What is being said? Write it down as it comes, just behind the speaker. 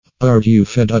Are you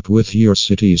fed up with your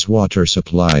city's water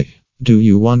supply? Do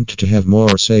you want to have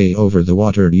more say over the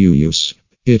water you use?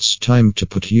 It's time to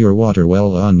put your water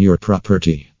well on your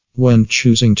property. When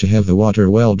choosing to have a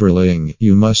water well drilling,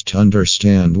 you must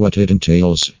understand what it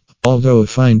entails. Although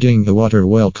finding a water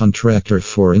well contractor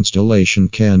for installation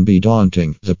can be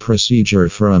daunting, the procedure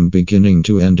from beginning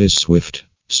to end is swift.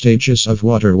 Stages of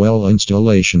water well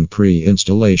installation.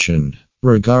 Pre-installation.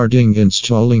 Regarding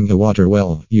installing a water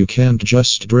well, you can't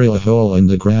just drill a hole in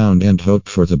the ground and hope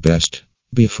for the best.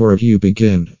 Before you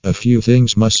begin, a few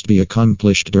things must be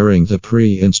accomplished during the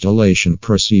pre-installation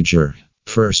procedure.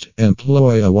 First,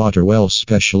 employ a water well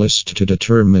specialist to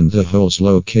determine the hole's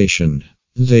location.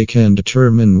 They can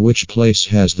determine which place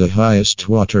has the highest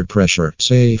water pressure,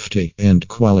 safety, and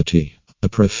quality. A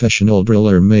professional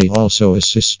driller may also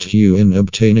assist you in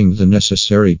obtaining the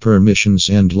necessary permissions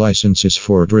and licenses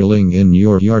for drilling in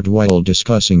your yard while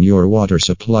discussing your water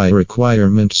supply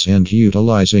requirements and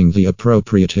utilizing the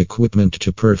appropriate equipment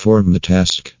to perform the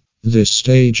task. This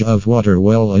stage of water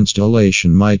well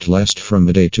installation might last from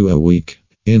a day to a week.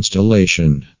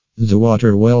 Installation. The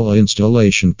water well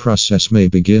installation process may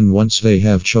begin once they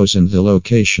have chosen the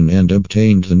location and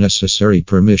obtained the necessary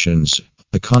permissions.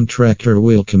 A contractor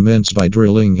will commence by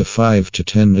drilling a 5 to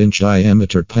 10 inch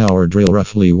diameter power drill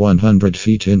roughly 100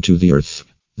 feet into the earth.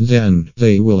 Then,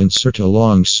 they will insert a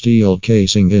long steel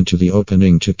casing into the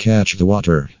opening to catch the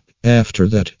water. After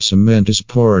that, cement is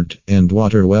poured, and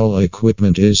water well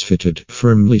equipment is fitted,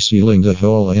 firmly sealing the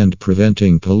hole and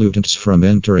preventing pollutants from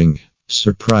entering.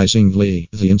 Surprisingly,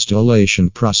 the installation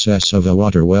process of a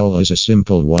water well is a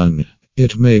simple one.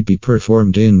 It may be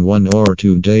performed in 1 or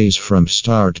 2 days from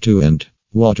start to end.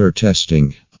 Water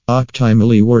testing.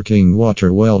 Optimally working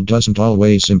water well doesn't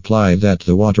always imply that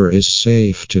the water is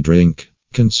safe to drink.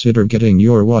 Consider getting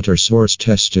your water source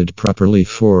tested properly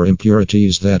for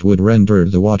impurities that would render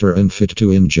the water unfit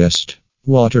to ingest.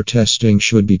 Water testing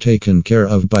should be taken care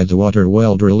of by the water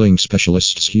well drilling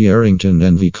specialists Yerington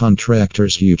and the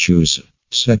contractors you choose.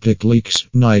 Septic leaks,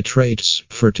 nitrates,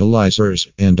 fertilizers,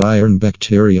 and iron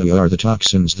bacteria are the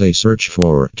toxins they search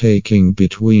for, taking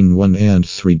between 1 and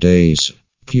 3 days.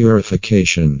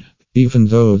 Purification. Even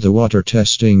though the water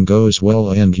testing goes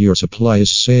well and your supply is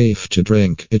safe to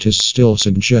drink, it is still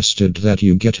suggested that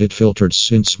you get it filtered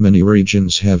since many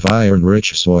regions have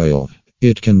iron-rich soil.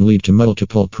 It can lead to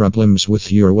multiple problems with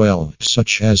your well,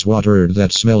 such as water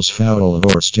that smells foul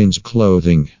or stains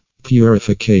clothing.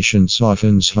 Purification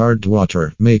softens hard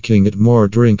water, making it more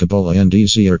drinkable and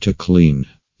easier to clean.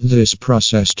 This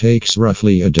process takes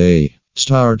roughly a day.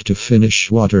 Start to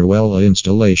finish water well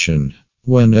installation.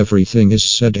 When everything is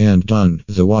said and done,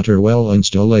 the water well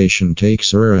installation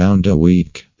takes around a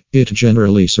week. It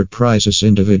generally surprises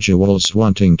individuals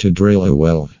wanting to drill a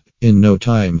well. In no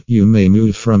time, you may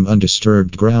move from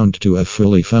undisturbed ground to a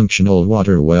fully functional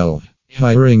water well.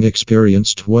 Hiring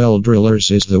experienced well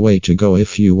drillers is the way to go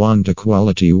if you want a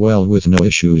quality well with no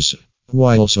issues.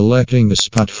 While selecting a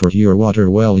spot for your water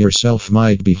well yourself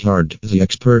might be hard, the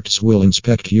experts will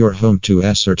inspect your home to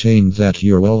ascertain that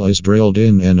your well is drilled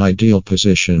in an ideal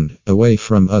position, away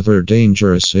from other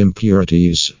dangerous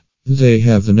impurities. They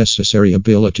have the necessary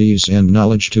abilities and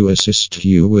knowledge to assist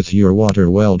you with your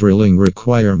water well drilling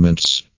requirements.